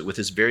universe, that with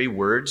his very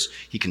words,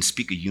 he can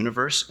speak a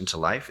universe into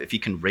life, if he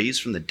can raise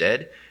from the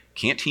dead,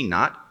 can't he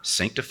not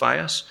sanctify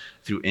us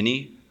through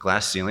any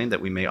glass ceiling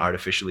that we may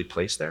artificially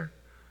place there?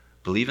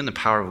 Believe in the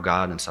power of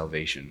God and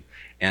salvation.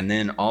 And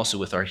then also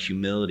with our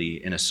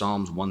humility in a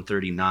Psalms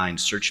 139,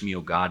 search me,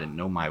 O God, and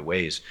know my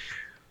ways.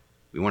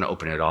 We want to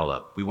open it all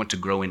up. We want to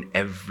grow in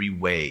every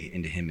way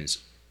into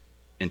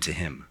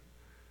him.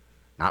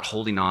 Not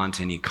holding on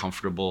to any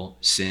comfortable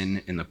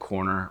sin in the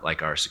corner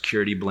like our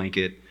security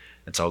blanket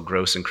that's all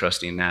gross and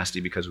crusty and nasty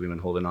because we've been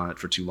holding on it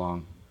for too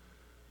long.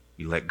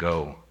 We let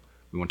go.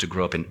 We want to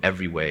grow up in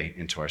every way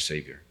into our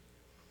Savior.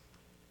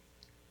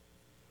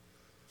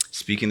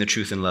 Speaking the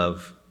truth in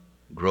love,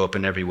 grow up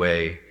in every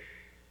way,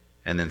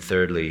 and then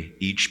thirdly,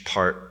 each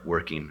part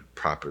working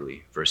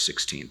properly, verse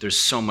 16. There's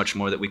so much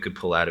more that we could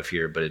pull out of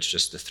here, but it's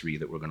just the three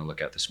that we're going to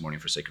look at this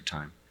morning for sake of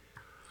time.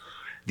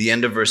 The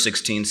end of verse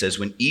 16 says,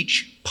 when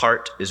each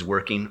part is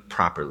working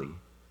properly,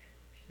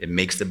 it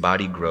makes the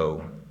body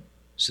grow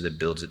so that it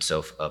builds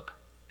itself up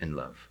in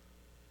love.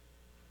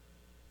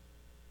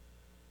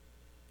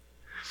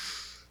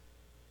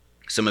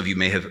 Some of you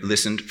may have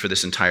listened for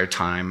this entire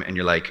time and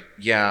you're like,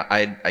 yeah,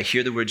 I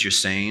hear the words you're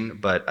saying,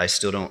 but I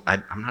still don't,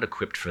 I'm not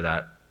equipped for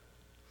that.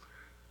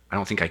 I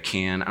don't think I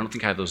can. I don't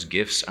think I have those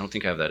gifts. I don't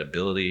think I have that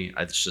ability.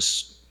 It's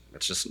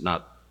just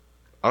not,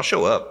 I'll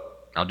show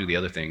up. I'll do the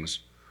other things.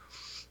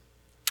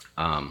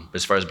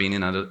 As far as being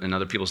in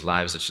other people's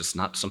lives, it's just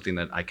not something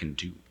that I can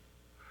do.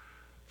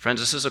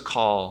 Friends, this is a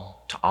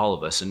call to all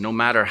of us. And no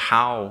matter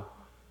how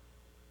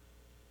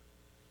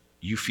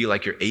you feel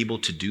like you're able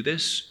to do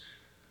this,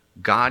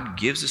 God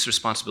gives this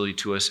responsibility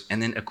to us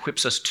and then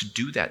equips us to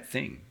do that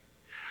thing.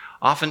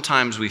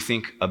 Oftentimes we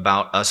think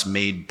about us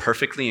made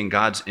perfectly in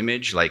God's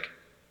image, like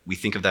we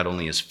think of that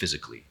only as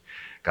physically.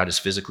 God has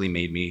physically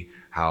made me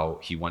how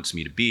he wants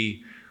me to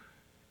be.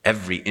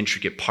 Every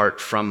intricate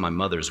part from my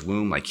mother's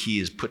womb, like he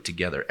has put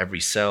together, every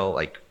cell,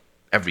 like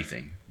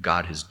everything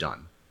God has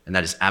done. And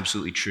that is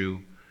absolutely true.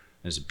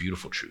 And it's a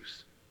beautiful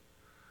truth.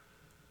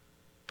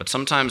 But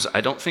sometimes I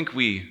don't think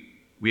we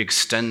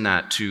extend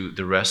that to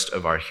the rest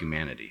of our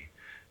humanity.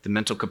 The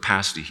mental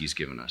capacity he's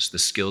given us, the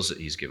skills that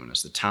he's given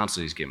us, the talents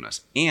that he's given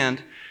us,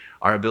 and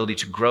our ability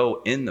to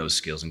grow in those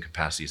skills and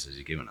capacities that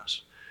he's given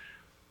us.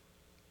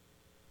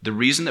 The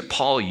reason that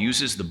Paul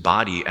uses the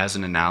body as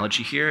an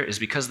analogy here is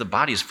because the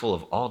body is full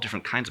of all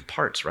different kinds of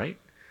parts, right?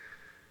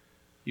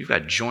 You've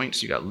got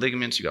joints, you've got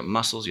ligaments, you've got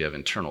muscles, you have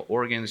internal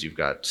organs, you've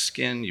got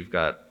skin, you've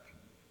got,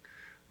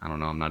 I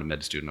don't know, I'm not a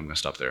med student, I'm going to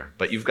stop there.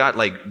 But you've got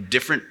like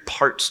different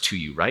parts to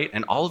you, right?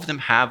 And all of them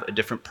have a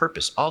different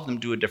purpose. All of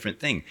them do a different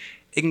thing.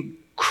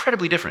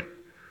 Incredibly different.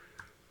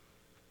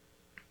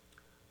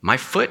 My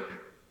foot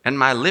and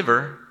my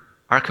liver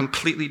are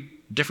completely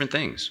different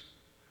things.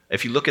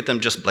 If you look at them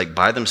just like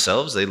by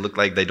themselves, they look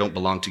like they don't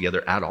belong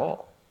together at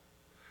all.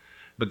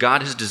 But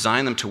God has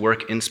designed them to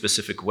work in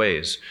specific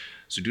ways.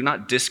 So do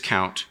not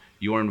discount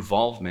your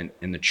involvement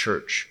in the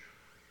church.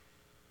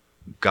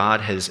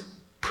 God has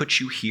put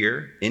you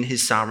here in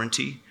his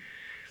sovereignty,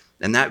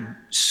 and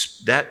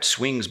that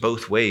swings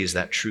both ways,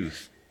 that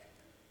truth.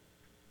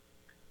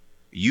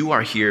 You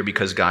are here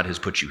because God has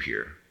put you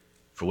here,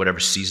 for whatever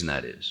season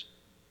that is.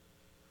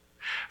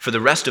 For the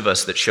rest of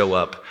us that show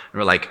up and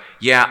we're like,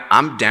 yeah,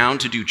 I'm down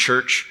to do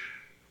church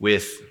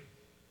with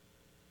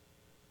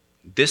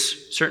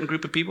this certain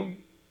group of people,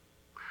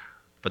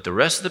 but the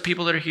rest of the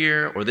people that are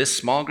here, or this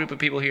small group of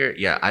people here,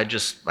 yeah, I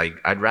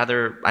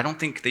don't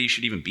think they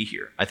should even be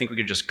here. I think we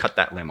could just cut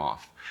that limb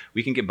off.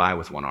 We can get by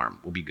with one arm.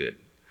 We'll be good.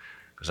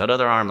 Because that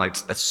other arm,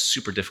 that's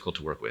super difficult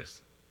to work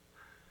with.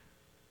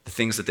 The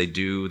things that they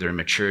do, their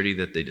immaturity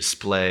that they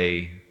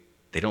display,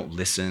 they don't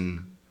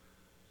listen.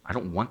 I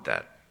don't want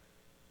that.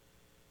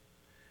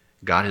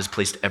 God has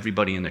placed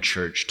everybody in the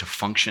church to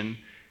function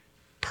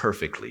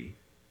perfectly.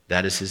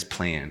 That is his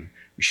plan.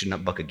 We should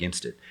not buck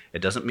against it.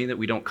 It doesn't mean that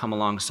we don't come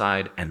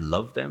alongside and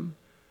love them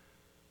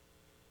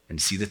and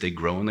see that they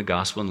grow in the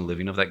gospel and the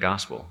living of that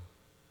gospel.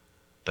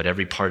 But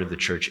every part of the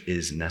church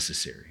is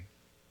necessary.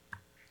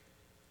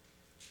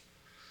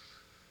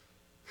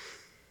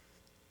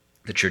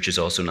 The church is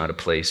also not a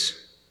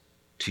place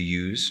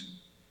to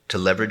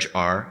leverage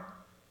our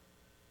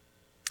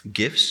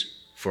gifts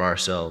for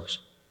ourselves.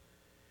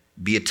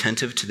 Be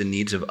attentive to the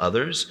needs of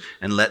others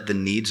and let the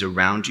needs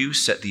around you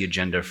set the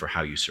agenda for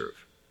how you serve.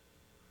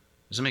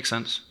 Does that make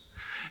sense?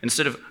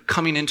 Instead of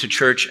coming into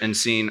church and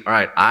seeing, all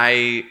right,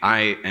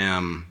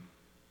 I'm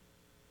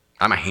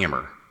a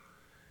hammer.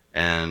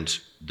 And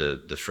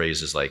the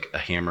phrase is like a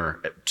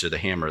hammer, to the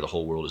hammer, the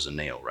whole world is a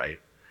nail, right?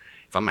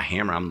 If I'm a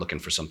hammer, I'm looking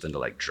for something to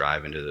like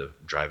drive into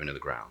the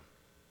ground.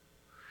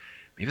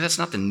 Maybe that's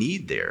not the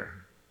need there.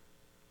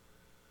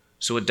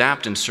 So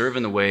adapt and serve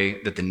in the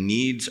way that the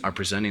needs are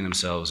presenting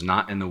themselves,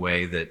 not in the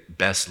way that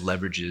best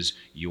leverages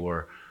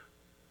your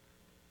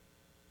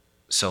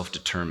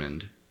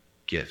self-determined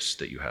gifts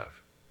that you have.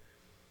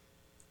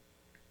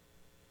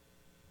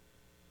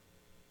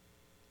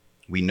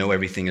 We know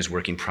everything is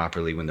working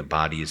properly when the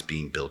body is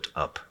being built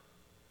up.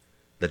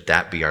 Let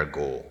that be our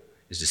goal,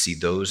 is to see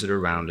those that are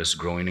around us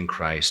growing in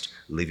Christ,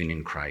 living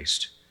in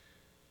Christ,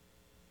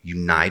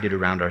 united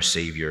around our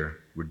Savior.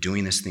 We're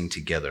doing this thing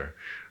together.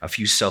 A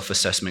few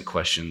self-assessment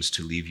questions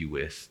to leave you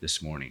with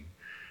this morning.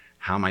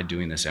 How am I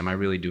doing this? Am I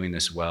really doing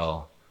this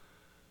well?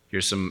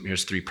 Here's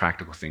 3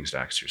 practical things to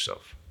ask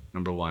yourself.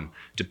 Number 1,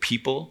 do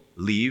people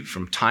leave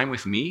from time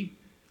with me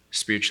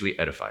spiritually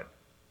edified?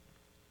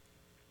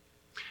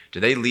 Do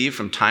they leave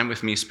from time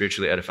with me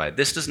spiritually edified?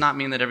 This does not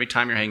mean that every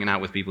time you're hanging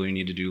out with people, you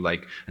need to do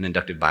like an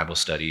inductive Bible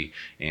study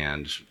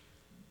and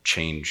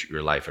change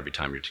your life every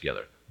time you're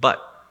together. But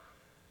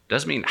it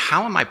does mean,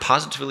 how am I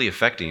positively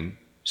affecting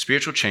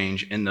spiritual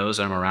change in those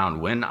that I'm around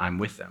when I'm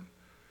with them?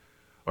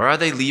 Or are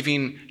they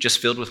leaving just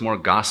filled with more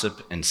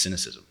gossip and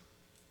cynicism?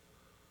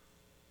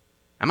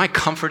 Am I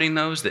comforting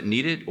those that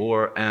need it,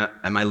 or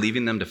am I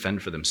leaving them to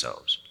fend for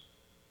themselves?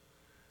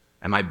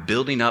 Am I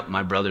building up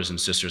my brothers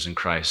and sisters in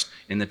Christ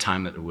in the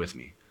time that they're with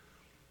me?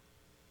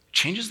 It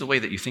changes the way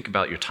that you think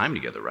about your time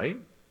together, right?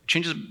 It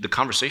changes the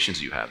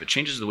conversations you have. It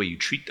changes the way you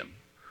treat them.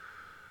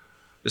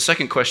 The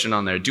second question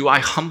on there, do I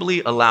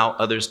humbly allow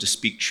others to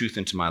speak truth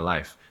into my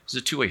life? This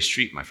is a two-way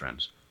street, my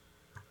friends.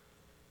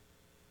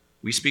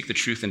 We speak the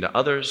truth into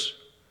others.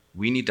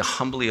 We need to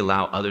humbly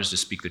allow others to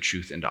speak the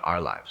truth into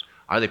our lives.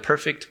 Are they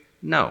perfect?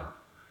 No.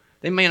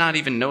 They may not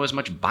even know as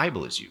much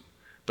Bible as you.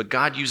 But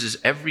God uses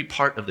every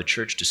part of the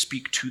church to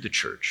speak to the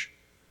church.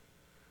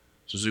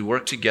 So as we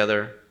work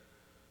together,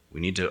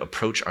 we need to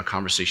approach our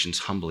conversations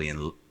humbly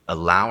and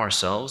allow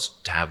ourselves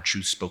to have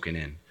truth spoken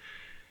in.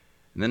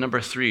 And then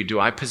number 3, do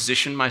I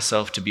position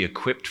myself to be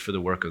equipped for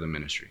the work of the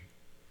ministry?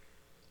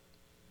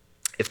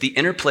 If the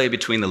interplay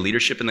between the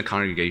leadership and the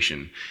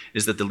congregation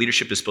is that the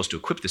leadership is supposed to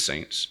equip the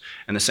saints,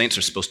 and the saints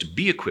are supposed to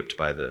be equipped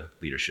by the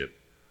leadership,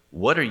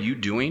 what are you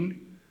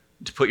doing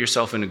to put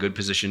yourself in a good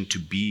position to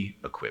be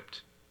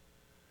equipped?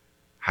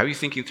 How are you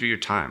thinking through your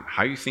time?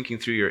 How are you thinking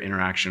through your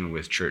interaction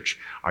with church?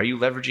 Are you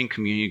leveraging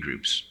community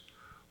groups?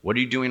 What are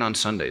you doing on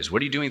Sundays?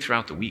 What are you doing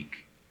throughout the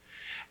week?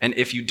 And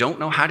if you don't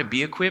know how to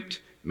be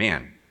equipped,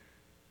 man,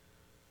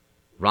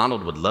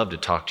 Ronald would love to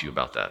talk to you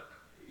about that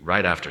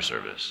right after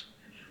service.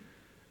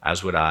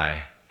 As would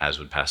I, as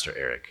would Pastor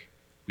Eric.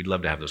 We'd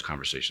love to have those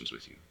conversations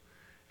with you.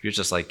 If you're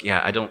just like,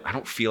 yeah, I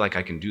don't feel like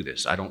I can do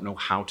this. I don't know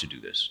how to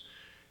do this.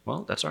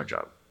 Well, that's our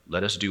job.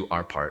 Let us do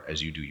our part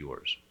as you do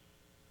yours.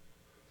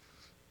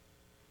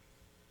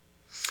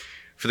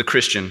 For the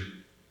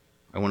Christian,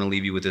 I want to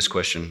leave you with this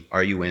question.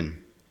 Are you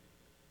in?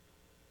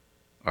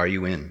 Are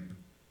you in?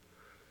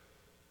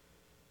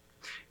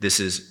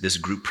 This is this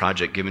group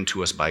project given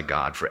to us by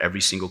God for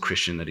every single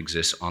Christian that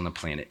exists on the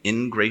planet.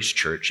 In Grace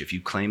Church, if you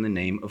claim the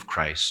name of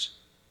Christ,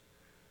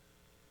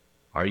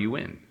 are you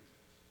in?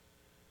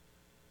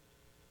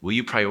 Will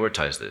you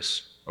prioritize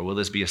this? Or will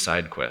this be a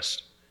side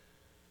quest?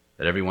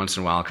 That every once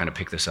in a while I'll kind of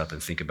pick this up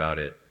and think about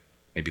it,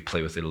 maybe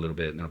play with it a little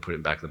bit, and then I'll put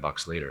it back in the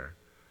box later.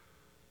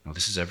 No,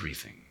 this is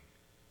everything.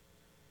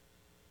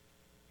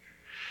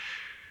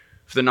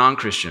 For the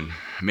non-Christian,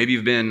 maybe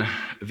you've been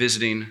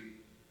visiting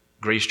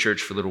Grace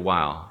Church for a little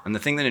while, and the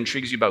thing that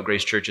intrigues you about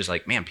Grace Church is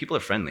like, man, people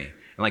are friendly,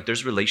 and like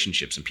there's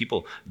relationships, and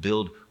people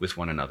build with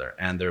one another,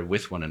 and they're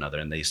with one another,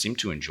 and they seem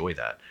to enjoy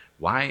that.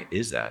 Why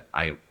is that?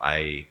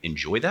 I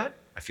enjoy that.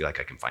 I feel like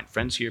I can find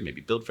friends here,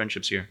 maybe build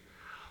friendships here.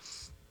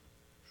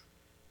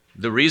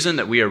 The reason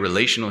that we are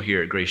relational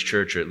here at Grace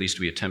Church, or at least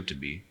we attempt to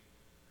be,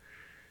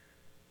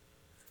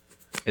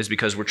 is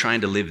because we're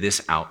trying to live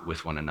this out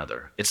with one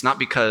another. It's not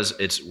because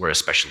we're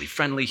especially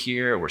friendly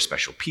here, or we're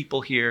special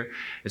people here.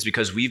 It's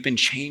because we've been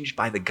changed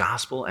by the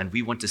gospel, and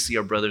we want to see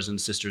our brothers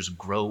and sisters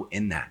grow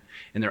in that,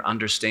 in their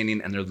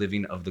understanding and their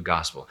living of the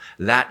gospel.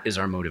 That is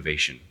our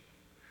motivation.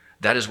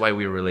 That is why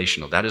we are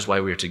relational. That is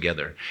why we are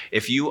together.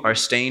 If you are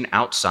staying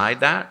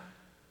outside that,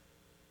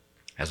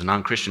 as a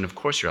non-Christian, of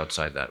course you're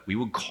outside that. We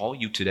would call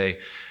you today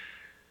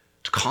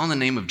to call in the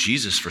name of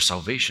Jesus for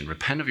salvation.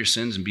 Repent of your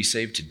sins and be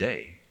saved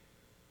today.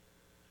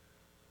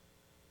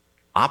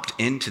 Opt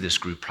into this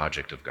group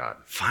project of God.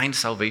 Find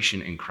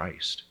salvation in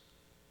Christ.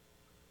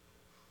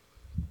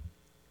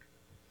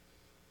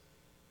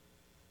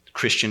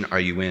 Christian, are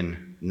you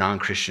in?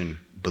 Non-Christian,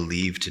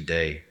 believe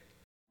today.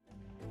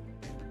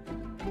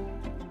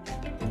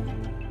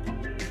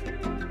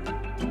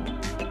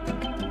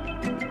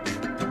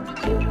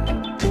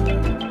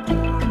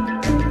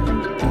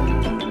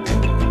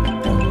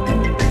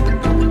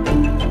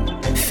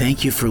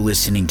 Thank you for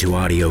listening to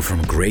audio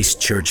from Grace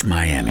Church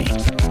Miami.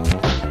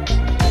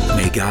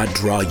 May God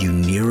draw you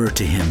nearer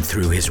to Him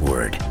through His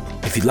Word.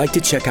 If you'd like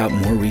to check out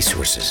more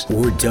resources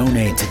or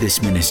donate to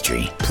this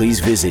ministry, please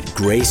visit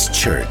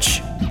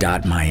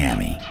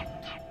gracechurch.miami.